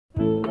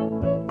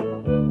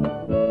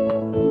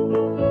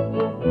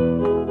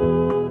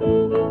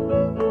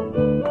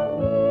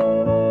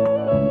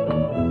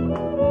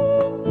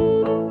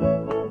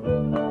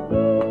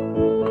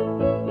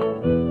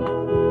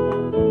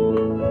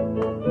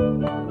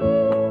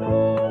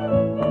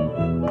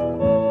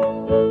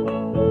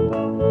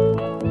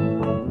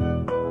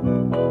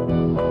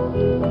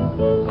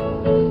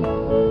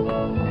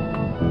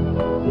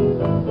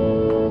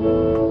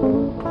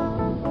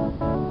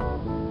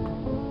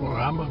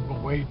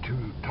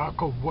to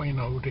Taco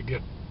Bueno to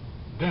get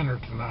dinner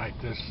tonight.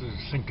 This is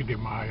CINCO de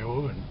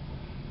Mayo, and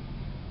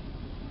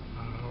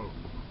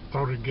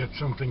thought I'd get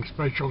something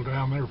special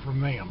down there from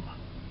them.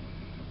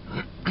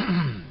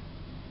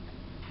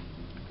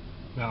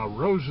 Now,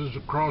 Rose's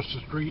across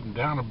the street and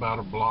down about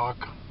a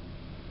block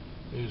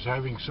is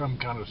having some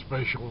kind of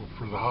special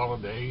for the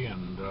holiday,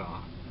 and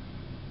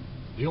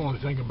the only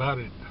thing about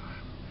it,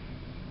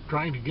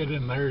 trying to get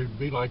in there would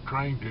be like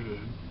trying to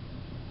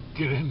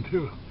get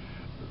into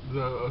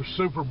the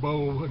Super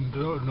Bowl and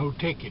no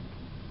ticket.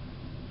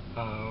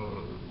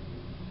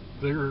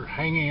 They're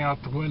hanging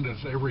out the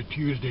windows every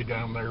Tuesday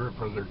down there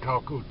for their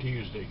Taco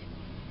Tuesday,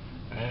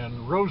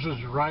 and Rose's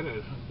is right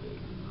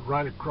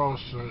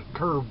across the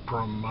curb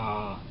from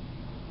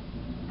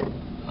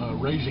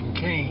Raising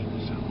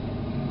Cane's.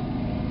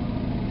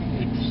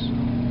 It's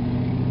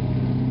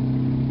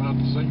about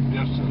the same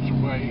distance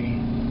away.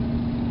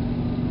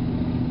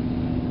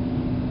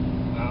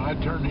 Now I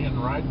turn in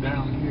right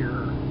down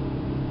here,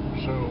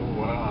 so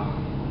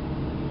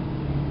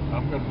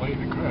I'm going to lay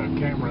the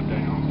camera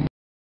down.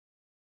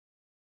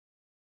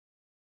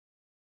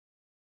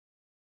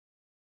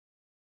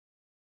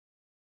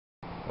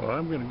 Well,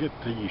 I'm going to get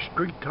the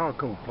street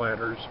taco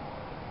platters.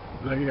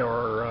 They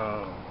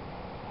are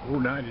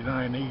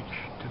 $4.99 each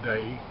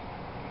today,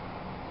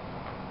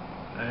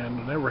 and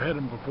I never had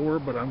them before,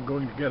 but I'm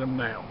going to get them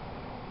now.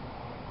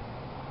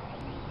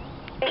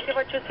 Thank you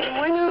for choosing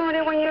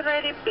Bueno. When you're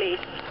ready, please.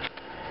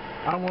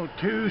 I want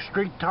 2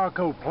 street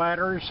taco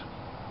platters.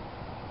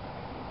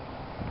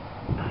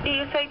 Do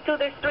you say to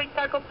the street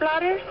taco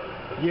platters?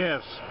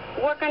 Yes.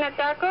 What kind of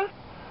tacos?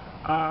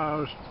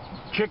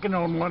 Chicken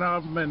on one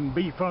of them and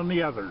beef on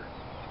the other.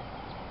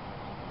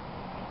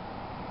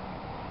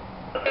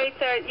 Okay,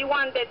 sir. You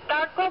want the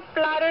taco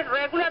platters,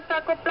 regular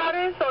taco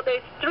platters, or the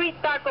street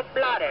taco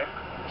platter?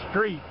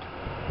 Street.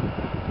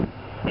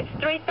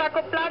 Street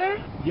taco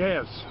platters?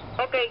 Yes.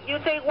 Okay, you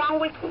say one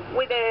with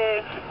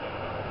the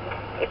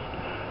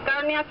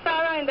carne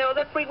asada and the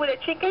other 3 with the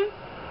chicken?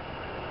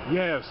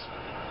 Yes.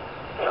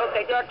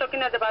 Okay, you are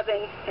talking about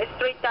the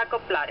street taco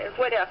platters.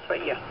 What else for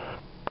you?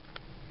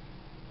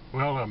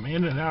 Well, I'm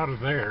in and out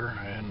of there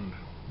and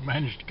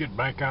managed to get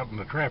back out in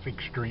the traffic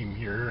stream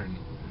here and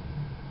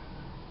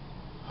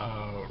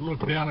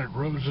look down at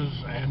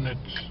Rose's, and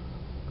it's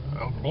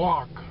a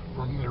block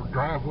from their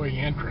driveway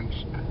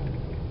entrance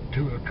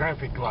to a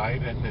traffic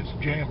light, and it's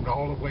jammed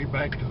all the way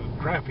back to the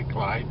traffic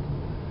light,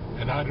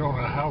 and I don't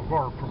know how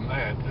far from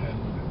that. And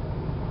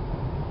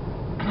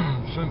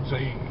since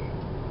they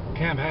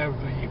can't have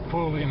the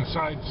full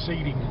inside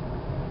seating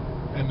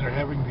and they're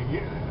having to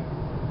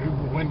do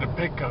window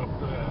pickup,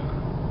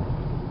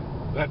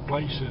 that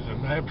place is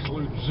an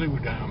absolute zoo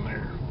down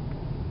there.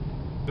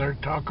 Their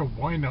Taco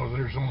Bueno,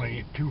 there's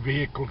only 2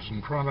 vehicles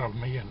in front of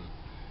me,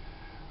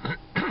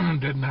 and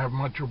didn't have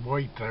much of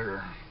weight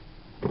there.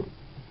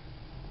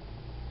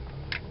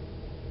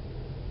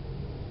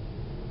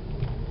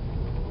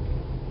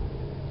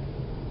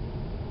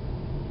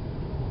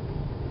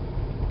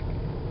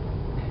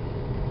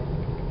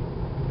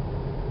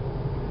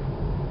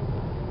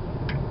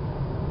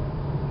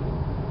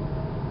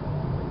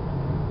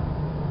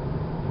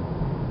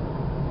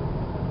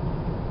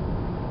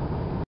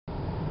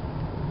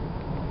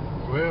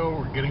 Well,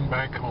 we're getting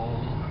back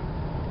home.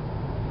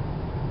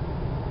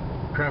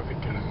 Traffic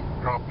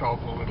has dropped off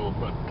a little,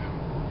 but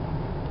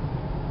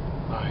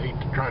I hate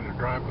to try to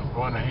drive with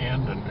one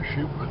hand and to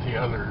shoot with the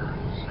other,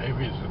 as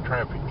heavy as the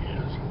traffic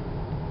is.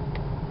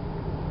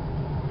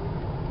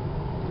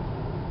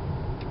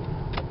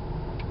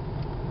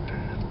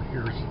 And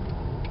here's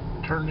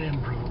a turn in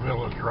for the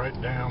villas right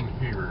down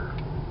here.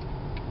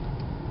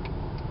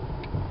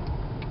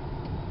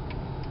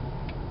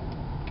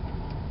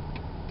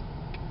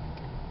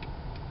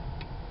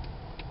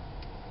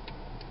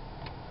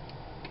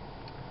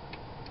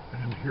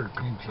 And here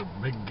comes a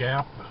big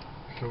gap,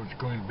 so it's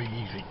going to be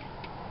easy.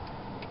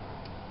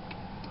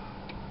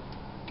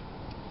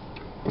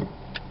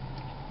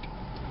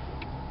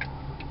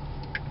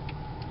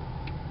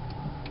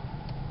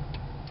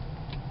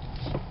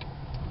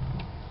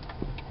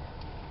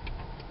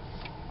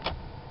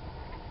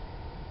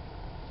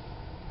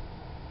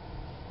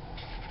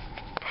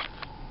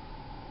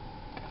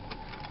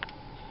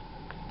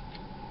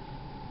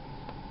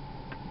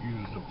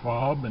 Use the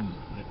fob and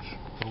it's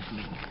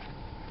opening.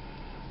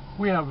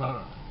 We have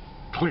a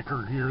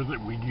clicker here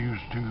that we use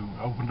to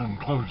open and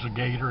close the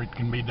gate, or it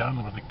can be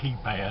done with a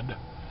keypad.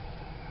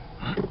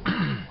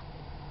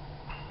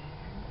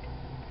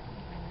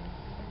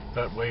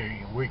 That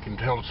way we can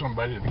tell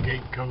somebody the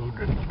gate code,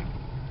 and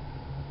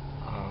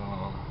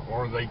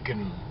or they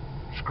can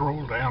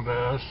scroll down to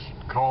us,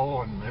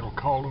 call, and it'll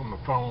call on the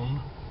phone,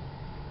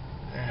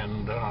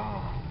 and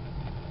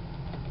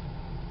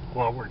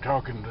while we're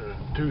talking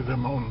to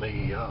them on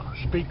the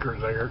speaker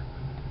there,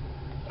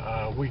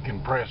 we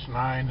can press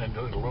 9 and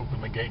it'll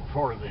open the gate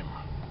for them.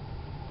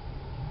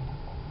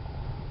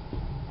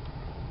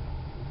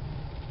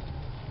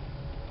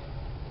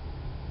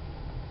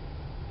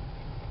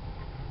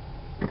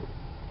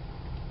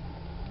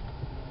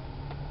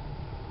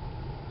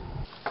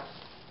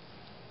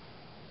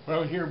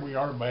 Well, here we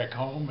are back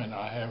home, and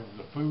I have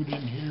the food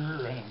in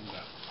here, and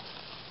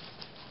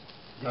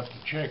got the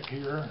check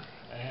here,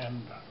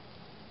 and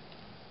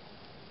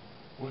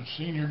with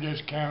senior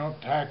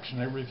discount, tax,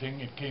 and everything,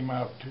 it came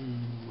out to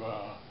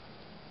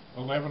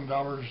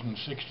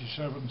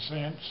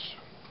 $11.67,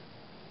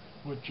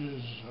 which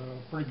is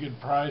a pretty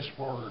good price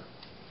for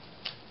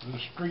the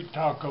street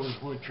tacos,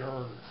 which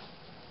are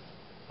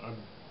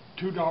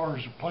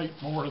 $2 a plate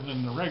more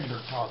than the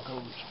regular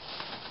tacos.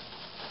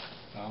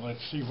 Now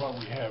let's see what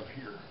we have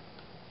here.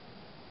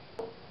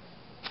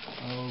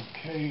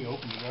 Okay,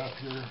 open it up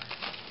here.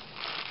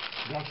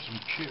 Got some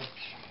chips.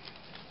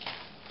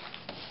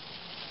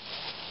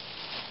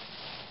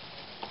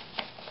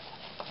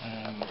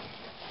 And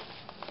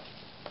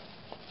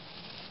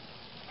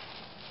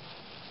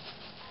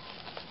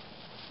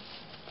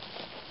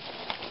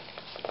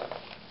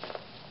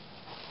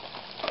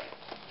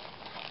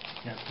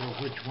can't tell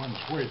which one's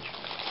which.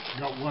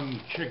 Got one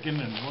chicken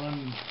and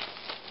one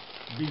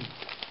beef.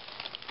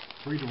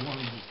 Frida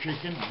wanted the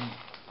chicken.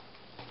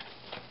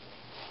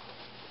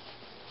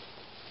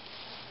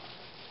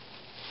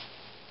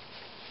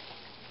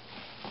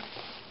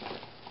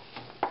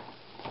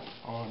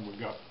 Oh, and we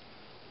got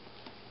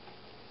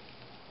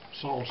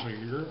salsa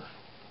here,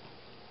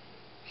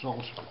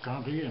 salsa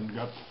picante, and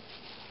got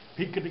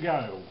pico de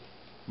gallo,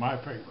 my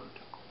favorite.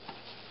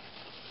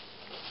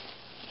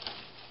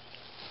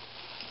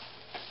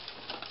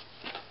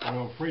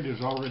 Well,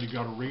 Frida's already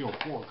got a real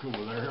fork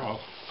over there. I'll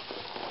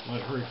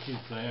let her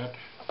keep that.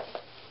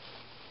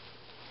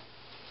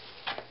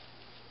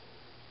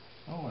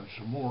 Oh, and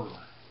some more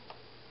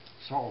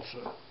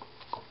salsa.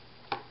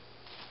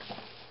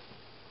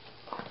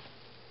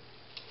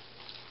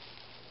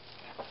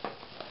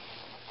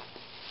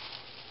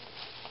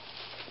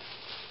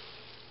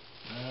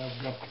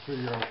 I've got to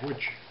figure out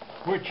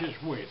which is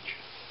which.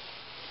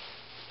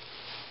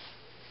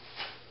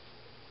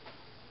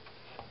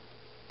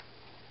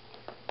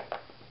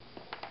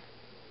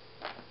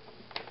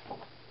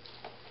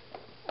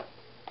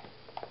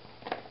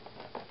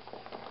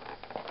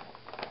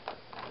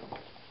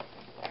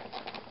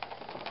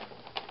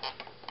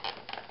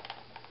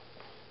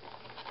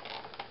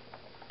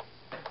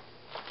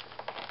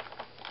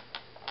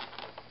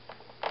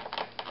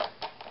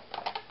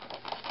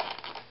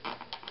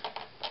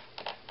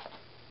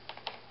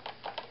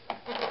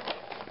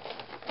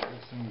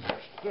 Things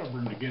are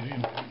stubborn to get into.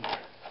 Let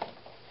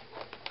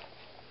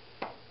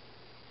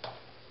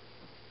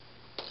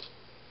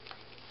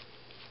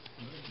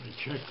me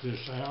check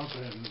this out,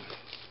 and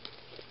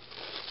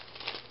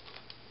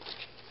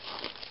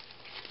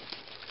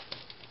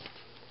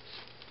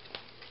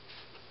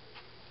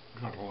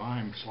got a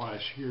lime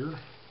slice here.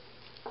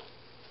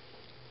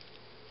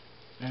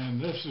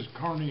 And this is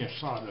carne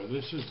asada.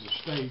 This is the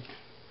steak.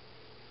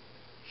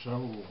 So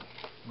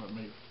let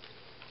me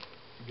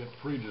get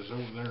Frida's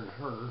over there to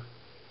her.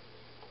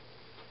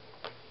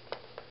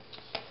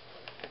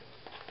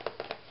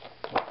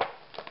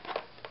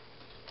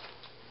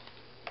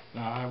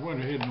 Now I went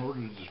ahead and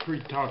ordered the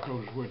street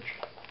tacos, which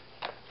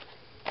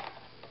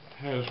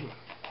has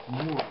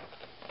more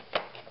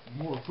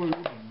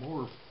food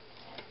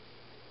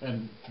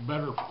and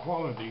better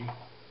quality,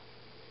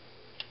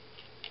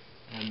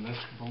 and this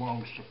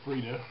belongs to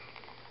Frida,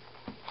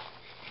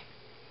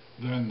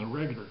 than the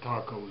regular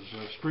tacos.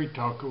 Street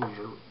tacos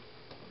are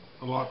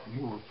a lot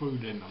more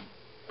food in them.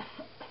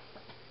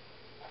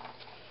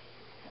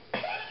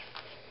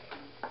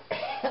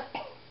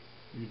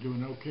 You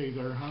doing okay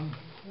there, hon?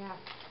 Yeah.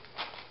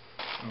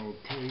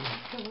 Okay.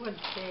 So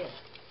what's this?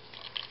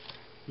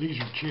 These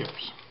are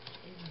chips.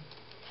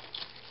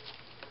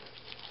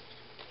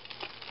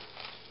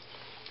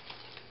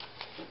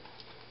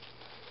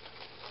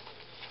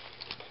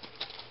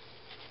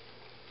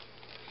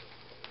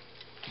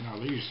 Now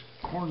these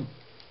corn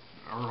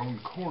are on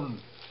corn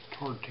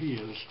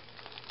tortillas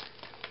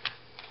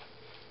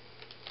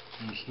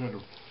instead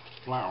of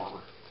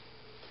flour.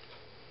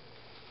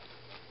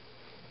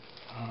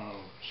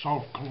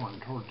 Soft corn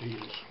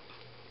tortillas.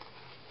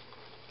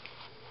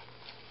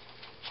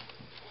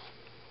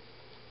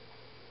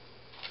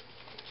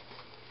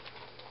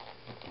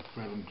 Put the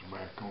fillings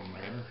back on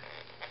there.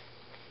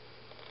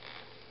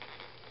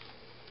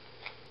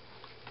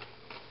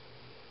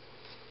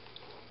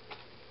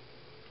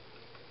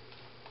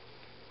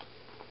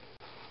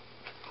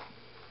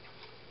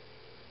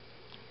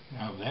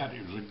 Now that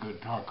is a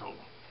good taco.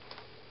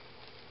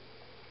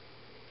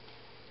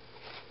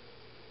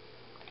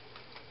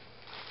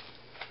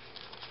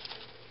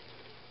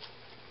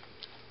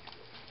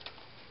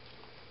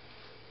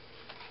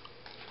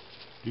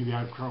 Do you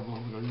have trouble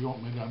over there? You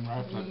want me to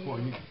unwrap that for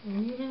you?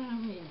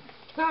 Yeah, it's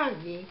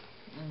soggy.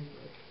 And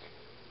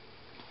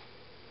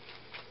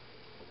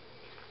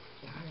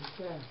it's hard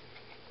to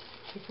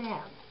get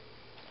out.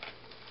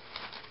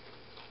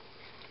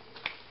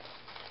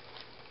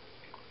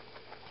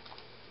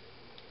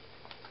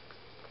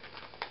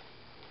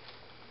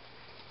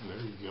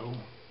 There you go.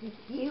 Thank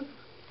you.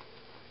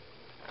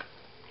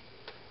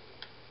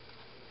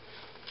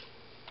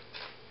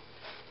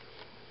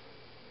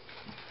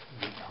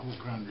 Getting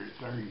poke under it.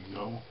 There you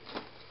go.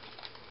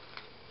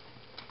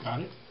 Got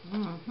it?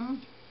 Mm-hmm.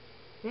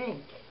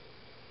 Think.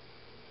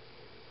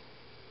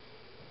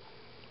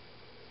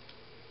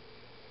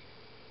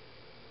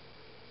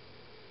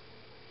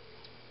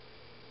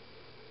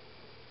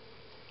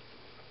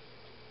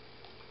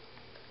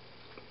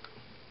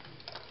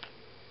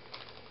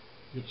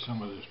 Get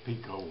some of this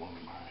pico on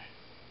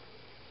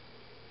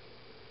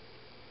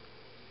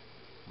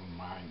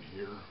mine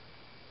here.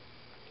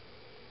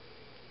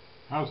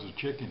 How's the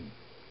chicken?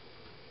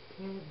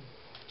 Good.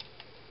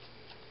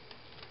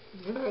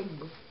 Good.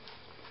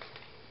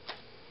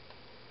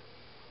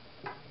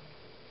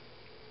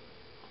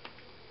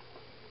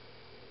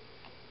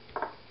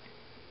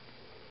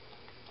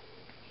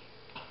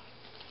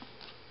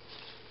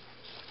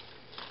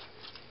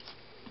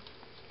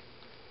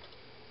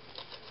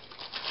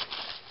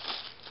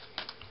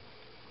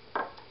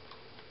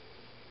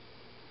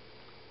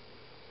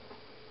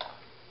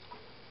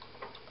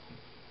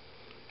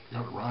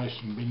 Got rice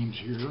and beans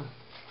here,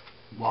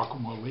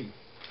 guacamole.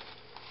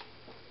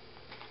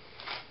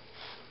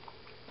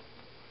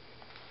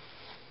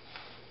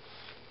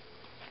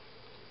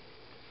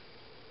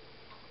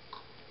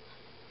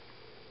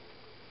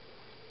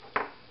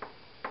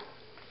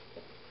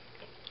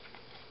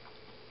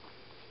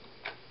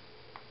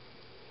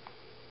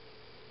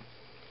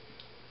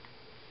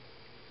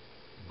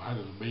 Bite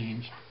of the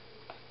beans.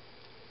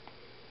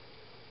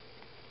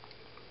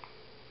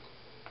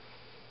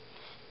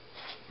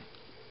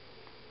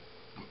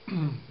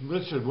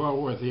 This is well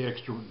worth the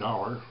extra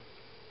 $1.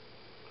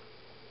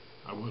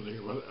 I was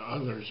there with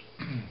others,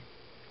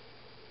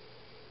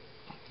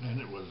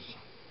 and it was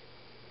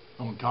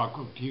on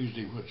Taco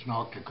Tuesday, which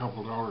knocked a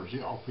couple dollars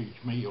off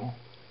each meal.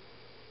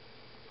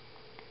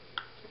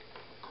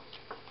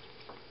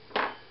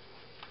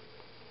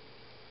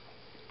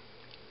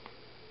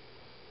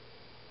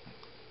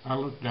 I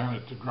looked down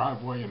at the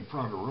driveway in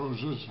front of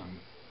Rose's, and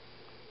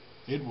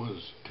it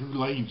was 2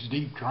 lanes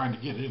deep trying to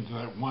get into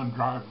that one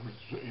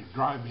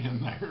drive-in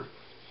there,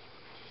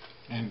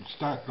 and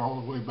stacked all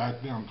the way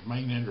back down to the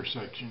main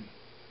intersection.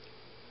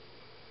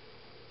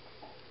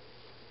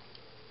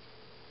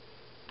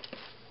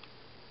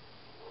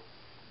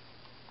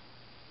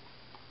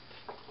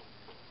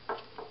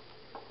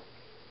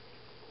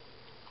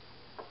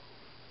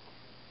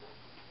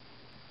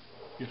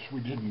 Guess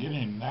we didn't get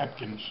any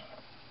napkins,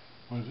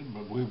 was it?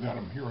 But we've got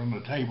them here on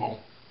the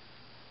table.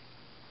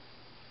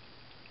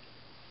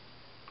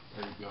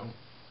 There you go.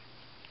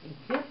 Thank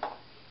you.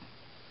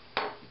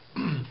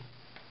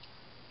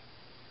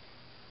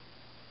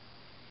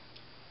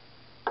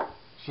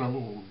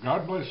 So,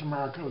 God bless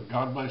America,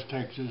 God bless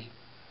Texas.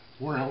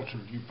 Where else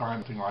would you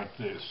find something like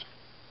this?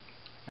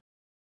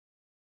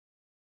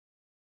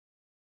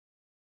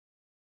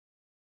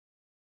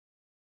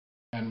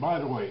 And by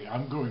the way,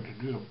 I'm going to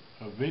do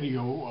a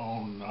video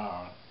on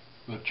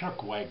the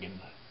chuck wagon,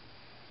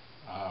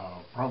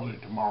 probably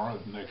tomorrow,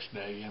 the next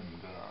day, and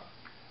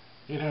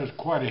it has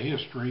quite a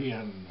history,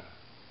 and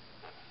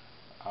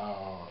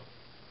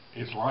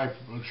its life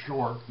was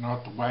short,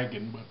 not the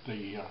wagon, but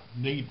the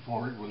need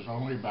for it was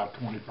only about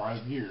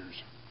 25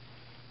 years.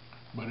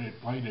 But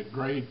it played a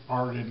great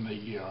part in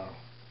the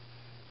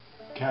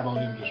cattle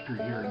industry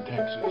here in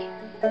Texas.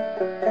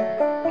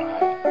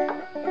 Bye.